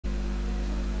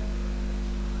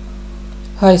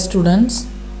Hi students,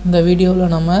 இந்த வீடியோல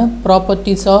நம்ம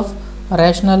properties of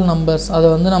rational numbers அத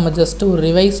வந்து நம்ம just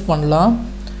revise பண்ணலாம்.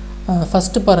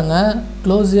 First பாருங்க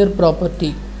closure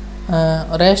property.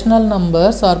 Rational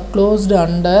numbers are closed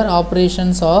under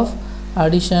operations of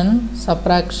addition,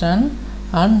 subtraction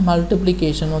and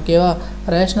multiplication. ஓகேவா?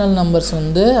 rational numbers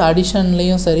வந்து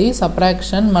additionலயும் சரி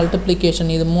subtraction, multiplication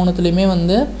இது மூணுத்துலயுமே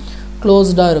வந்து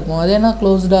closed-ஆ இருக்கும். அது என்ன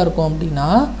closed-ஆ இருக்கும்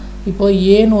அப்படினா இப்போ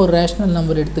a னு ஒரு ரேஷனல்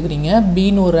நம்பர் எடுத்துக்கிறீங்க b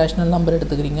னு ஒரு ரேஷனல் நம்பர்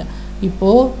எடுத்துக்கிறீங்க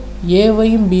இப்போ a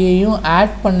வையும் b ஐயும்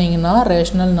ஆட் பண்ணீங்கனா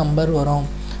ரேஷனல் நம்பர் வரும்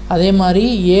அதே மாதிரி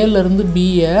a ல இருந்து b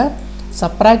ய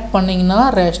சப்ட்ராக்ட் பண்ணீங்கனா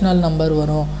ரேஷனல் நம்பர்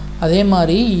வரும் அதே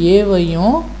மாதிரி a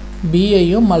வையும் b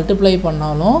ஐயும் மல்டிப்ளை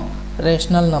பண்ணாலும்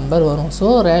ரேஷனல் நம்பர் வரும் so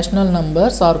rational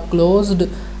numbers are closed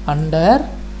under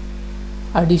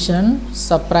addition,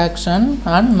 subtraction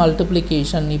and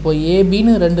multiplication இப்போ a b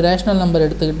னு ரெண்டு ரேஷனல் நம்பர்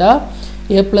எடுத்துக்கிட்டா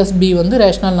a plus b வந்து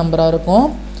ரேஷனல் நம்பரா இருக்கும்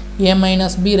a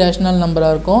minus b ரேஷனல் நம்பரா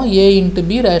இருக்கும் a into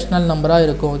b ரேஷனல் நம்பரா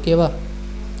இருக்கும் ஓகேவா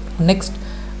நெக்ஸ்ட்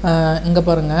இங்க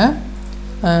பாருங்க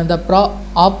the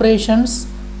operations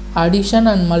addition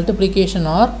and multiplication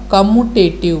are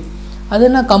commutative அது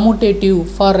என்ன commutative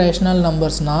for rational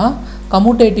numbers னா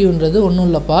commutativeன்றது ஒண்ணும்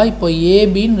இல்லப்பா இப்போ a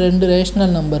b னு ரெண்டு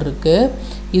ரேஷனல் நம்பர் இருக்கு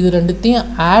இது ரெண்டுத்தையும்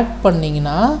ஆட்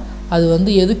பண்ணீங்கனா அது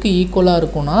வந்து எதுக்கு ஈக்குவலா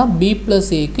இருக்கும்னா b plus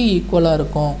a க்கு ஈக்குவலா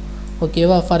இருக்கும்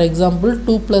ஓகேவா for example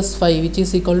 2 plus 5 which is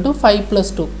equal to 5 plus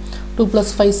 2 2 plus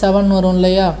 5 7 வரும்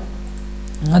இல்லையா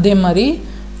அதே மாதிரி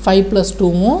 5 plus 2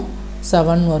 ம்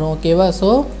 7 வரும் ஓகேவா so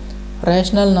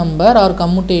rational number R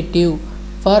commutative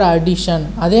for addition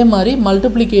அதே மாதிரி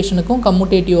மல்டிப்ளிகேஷனுக்கும்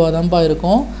கம்யூட்டேட்டிவா தான்ப்பா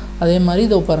இருக்கும் அதே மாதிரி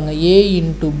இதோ பாருங்க a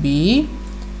into b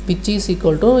which is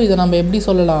equal to இத நம்ம எப்படி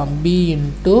சொல்லலாம் b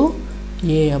into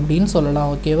a அப்படினு சொல்லலாம்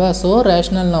ஓகேவா so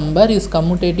rational number is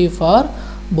commutative for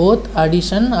both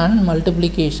addition and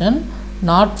multiplication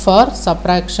not for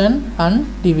subtraction and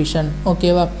division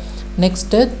ஓகேவா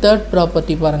next third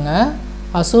property பாருங்க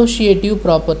associative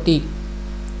property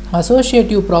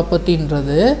associative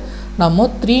propertyன்றது நம்ம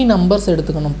 3 numbers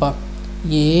எடுத்துக்கணும்ப்பா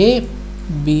a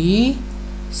b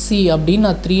c அப்படினு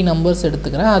நான் 3 numbers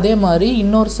எடுத்துக்கறேன் அதே மாதிரி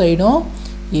இன்னொரு சைடும்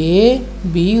a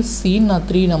b c நான்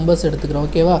 3 numbers எடுத்துக்கறேன்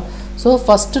ஓகேவா சோ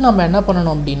ஃபர்ஸ்ட் நம்ம என்ன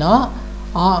பண்ணனும் அப்படினா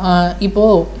இப்போ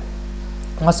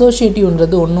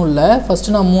associativeன்றது ஒண்ணும் இல்ல ஃபர்ஸ்ட்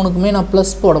நான் மூணுக்குமே நான்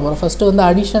பிளஸ் போட போறேன் ஃபர்ஸ்ட் வந்து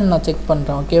அடிஷன் நான் செக்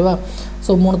பண்றேன் ஓகேவா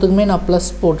சோ மூணுத்துக்குமே நான் பிளஸ்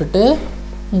போட்டுட்டு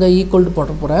இங்க ஈக்குவல் டு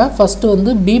போட போறேன் ஃபர்ஸ்ட்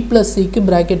வந்து b + c க்கு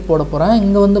பிராக்கெட் போட போறேன்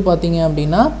இங்க வந்து பாத்தீங்க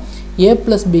அப்படினா a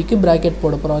 + b க்கு பிராக்கெட்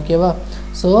போட போறோம் ஓகேவா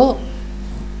சோ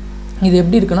இது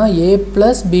எப்படி இருக்குனா a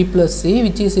 + b + c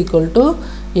which is equal to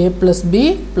a + b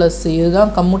 + c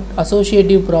இதுதான்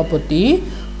associative property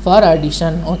for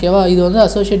addition ஓகேவா இது வந்து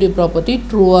associative property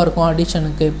ட்ரூவா இருக்கும்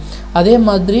அடிஷனுக்கு அதே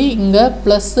மாதிரி இங்க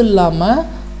பிளஸ் இல்லாம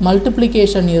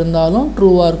மல்டிப்ளிகேஷன் இருந்தாலும்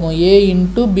ட்ரூவா இருக்கும் a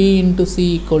into b into c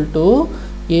equal to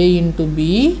a into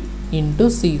b into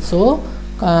c so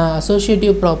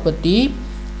associative property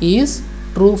is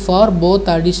true for both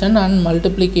addition and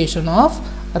multiplication of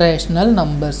rational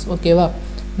numbers ஓகேவா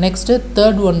next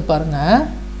third one பாருங்க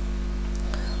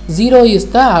 0 is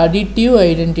the additive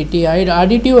identity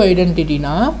additive identity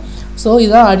னா so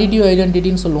இதான் additive identity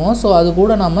ன்னு சொல்லுவோம் so அது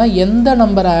கூட நாம எந்த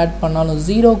நம்பரை ஆட் பண்ணாலும்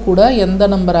 0 கூட எந்த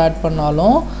நம்பரை ஆட்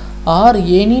பண்ணாலும் or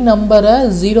any நம்பரை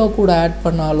 0 கூட ஆட்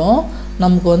பண்ணாலும்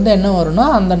நமக்கு வந்து என்ன வரும்னா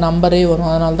அந்த நம்பரே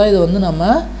வரும் அதனால தான் இது வந்து நம்ம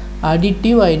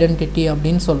additive identity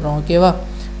அப்படினு சொல்றோம் ஓகேவா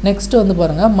நெக்ஸ்ட் வந்து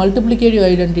பாருங்க multiplicative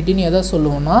identity ன்னு எதை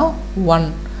சொல்லுவோம்னா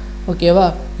 1 ஓகேவா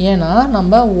ஏனா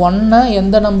நம்ம 1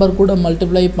 எந்த நம்பர் கூட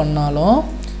மல்டிப்ளை பண்ணாலும்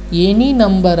any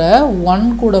நம்பரை 1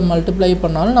 கூட மல்டிப்ளை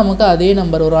பண்ணாலும் நமக்கு அதே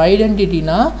நம்பர் ஒரு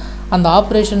ஐடென்டிட்டினா அந்த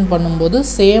ஆபரேஷன் பண்ணும்போது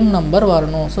சேம் நம்பர்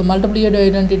வரணும் சோ மல்டிப்ளிகேட்டிவ்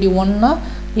ஐடென்டிட்டி 1 னா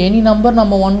any நம்பர்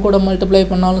நம்ம 1 கூட மல்டிப்ளை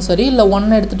பண்ணாலும் சரி இல்ல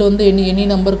 1 எடுத்துட்டு வந்து any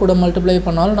நம்பர் கூட மல்டிப்ளை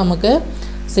பண்ணாலும் நமக்கு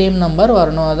சேம் நம்பர்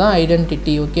வரணும் அதான்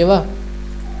ஐடென்டிட்டி ஓகேவா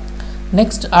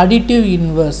next additive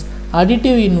inverse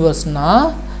additive inverse னா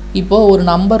இப்போ ஒரு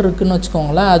நம்பர் இருக்குன்னு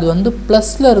வெச்சுக்கோங்களேன் அது வந்து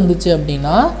பிளஸ்ல இருந்துச்சு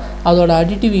அப்படினா அதோட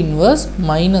additive inverse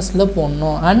மைனஸ்ல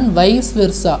போடணும் and vice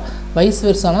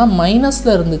versa னா மைனஸ்ல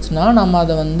இருந்துச்சுனா நாம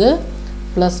அத வந்து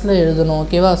பிளஸ்ல எழுதணும்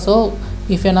ஓகேவா so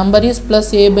if a number is plus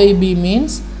a by b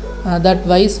means that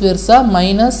vice versa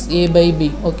minus a by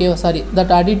b okay sorry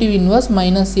that additive inverse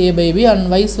minus a by b and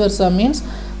vice versa means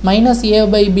minus a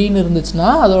by b ன்னு இருந்துச்சுனா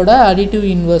அதோட additive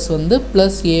inverse வந்து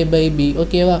plus a by b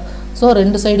ஓகேவா so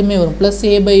ரெண்டு சைடுமே வரும் plus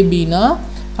a by b னா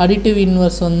additive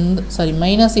inverse வந்து sorry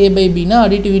minus a by b னா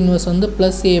additive inverse வந்து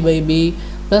plus a by b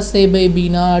plus a by b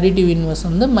னா additive inverse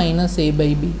வந்து minus a by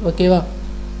b ஓகேவா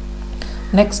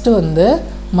நெக்ஸ்ட் வந்து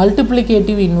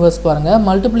multiplicative inverse பாருங்க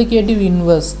multiplicative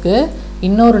inverse க்கு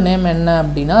இன்னொரு நேம் என்ன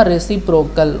அப்படின்னா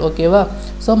ரெசிப்ரோக்கல். ஓகேவா?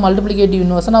 ஸோ மல்டிப்ளிகேட்டிவ்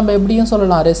இன்வர்ஸை நம்ம எப்படியும்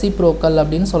சொல்லலாம், ரெசிப்ரோக்கல்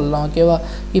அப்படின்னு சொல்லலாம். ஓகேவா?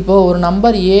 இப்போது ஒரு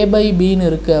நம்பர் a by bன்னு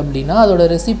இருக்குது அப்படின்னா அதோட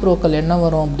ரெசிப்ரோக்கல் என்ன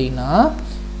வரும் அப்படின்னா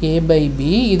a by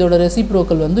b. இதோட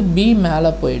ரெசிப்ரோக்கல் வந்து b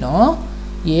மேலே போயிடும்,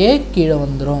 a கீழே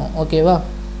வந்துடும். ஓகேவா?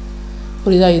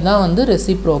 புரியுதா? இதுதான் வந்து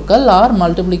reciprocal R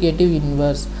multiplicative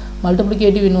inverse.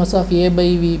 Multiplicative inverse of a by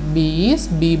b is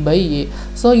b by a.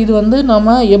 So இது வந்து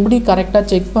நம்ம எப்படி கரெக்டாக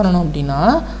செக் பண்ணணும் அப்படின்னா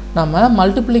நம்ம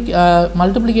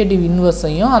மல்டிப்ளிகேட்டிவ்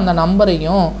இன்வர்ஸையும் அந்த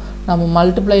நம்பரையும் நம்ம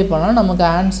மல்டிப்ளை பண்ணால் நமக்கு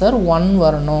ஆன்சர் 1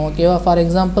 வரணும். ஓகேவா? ஃபார்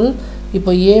எக்ஸாம்பிள்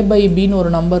இப்போ a by bன்னு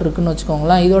ஒரு நம்பர் இருக்குதுன்னு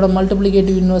வச்சுக்கோங்களேன். இதோட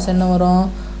மல்டிப்ளிகேட்டிவ் இன்வர்ஸ் என்ன வரும்?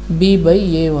 b by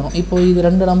a வரும். இப்போது இது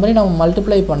ரெண்டு நம்பரையும் நம்ம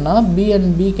மல்டிப்ளை பண்ணால் b and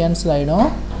b கேன்சல் ஆகிடும்,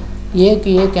 ஏக்கு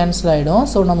ஏ கேன்சல் ஆகிடும்.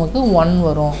 ஸோ நமக்கு 1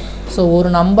 வரும். ஸோ ஒரு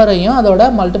நம்பரையும் அதோட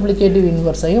மல்டிப்ளிகேட்டிவ்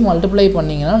இன்வர்ஸையும் மல்டிப்ளை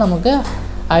பண்ணிங்கன்னா நமக்கு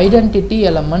ஐடென்டிட்டி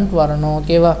எலமெண்ட் வரணும்.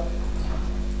 ஓகேவா?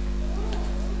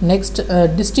 நெக்ஸ்ட்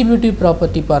டிஸ்ட்ரிபியூட்டிவ்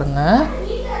ப்ராப்பர்ட்டி பாருங்கள்.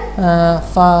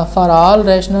 For all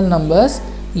rational numbers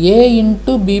a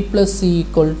into b plus c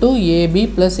equal to ab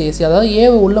plus ac. அதாவது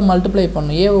ஏவை உள்ள மல்டிப்ளை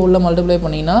பண்ணணும். ஏவை உள்ள மல்டிப்ளை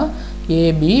பண்ணிங்கன்னா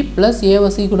ab plus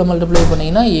ஏவை c கூட மல்டிப்ளை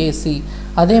பண்ணிங்கன்னா ac.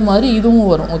 அதே மாதிரி இதுவும்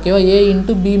வரும். ஓகேவா? a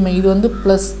into b, இது வந்து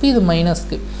ப்ளஸ்க்கு இது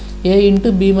மைனஸ்க்கு, a into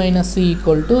b minus c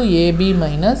equal to ab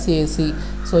minus ac.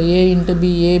 So a into b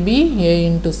ab, a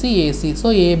into c ac. So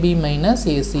ab minus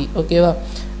ac. ஓகேவா?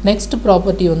 நெக்ஸ்ட்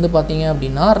ப்ராப்பர்ட்டி வந்து பார்த்தீங்க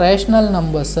அப்படின்னா ரேஷ்னல்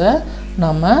நம்பர்ஸை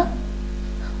நம்ம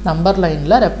நம்பர்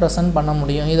லைனில் ரெப்ரசன்ட் பண்ண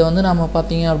முடியும். இதை வந்து நம்ம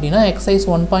பார்த்தீங்க அப்படின்னா எக்ஸசைஸ்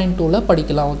 1.2ல்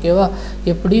படிக்கலாம். ஓகேவா?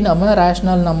 எப்படி நம்ம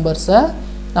ரேஷ்னல் நம்பர்ஸை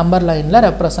நம்பர் லைனில்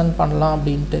ரெப்ரசன்ட் பண்ணலாம்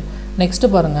அப்படின்ட்டு.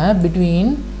 நெக்ஸ்ட்டு பாருங்கள்,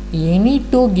 between any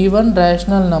two given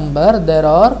rational number there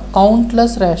are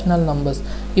countless rational numbers.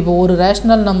 இப்போ ஒரு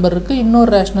ரேஷ்னல் நம்பர் இருக்குது, இன்னொரு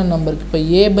ரேஷ்னல் நம்பர் இருக்குது. இப்போ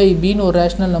a by bன்னு ஒரு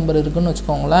ரேஷ்னல் நம்பர் இருக்குதுன்னு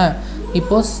வச்சுக்கோங்களேன்.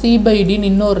 இப்போது c by dன்னு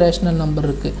இன்னொரு ரேஷ்னல் நம்பர்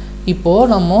இருக்குது. இப்போது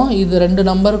நம்ம இது ரெண்டு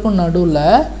நம்பருக்கும் நடுவில்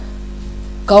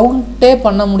கவுண்டே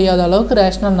பண்ண முடியாத அளவுக்கு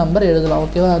ரேஷ்னல் நம்பர் எழுதலாம்.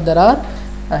 ஓகேவா? there are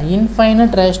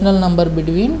infinite rational number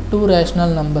between two rational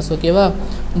numbers. ஓகேவா?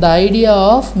 the idea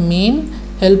of mean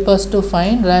help us to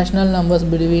find rational numbers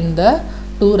between the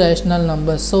two rational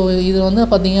numbers. So இது வந்து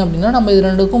பார்த்திங்க அப்படின்னா நம்ம இது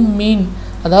ரெண்டுக்கும் மீன்,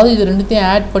 அதாவது இது ரெண்டுத்தையும்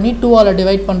ஆட் பண்ணி 2ஆல்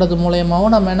டிவைட் பண்ணுறது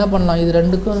மூலயமாவும் நம்ம என்ன பண்ணலாம், இது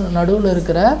ரெண்டுக்கும் நடுவில்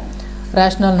இருக்கிற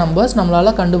ரேஷ்னல் நம்பர்ஸ்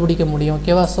நம்மளால் கண்டுபிடிக்க முடியும்.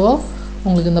 ஓகேவா? ஸோ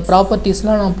உங்களுக்கு இந்த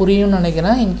ப்ராப்பர்ட்டிஸ்லாம் நான் புரியும்னு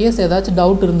நினைக்கிறேன். இன்கேஸ் ஏதாச்சும்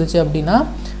டவுட் இருந்துச்சு அப்படின்னா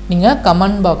நீங்கள்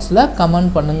கமெண்ட் பாக்ஸில்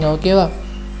கமெண்ட் பண்ணுங்கள். ஓகேவா?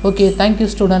 Okay, thank you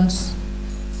students.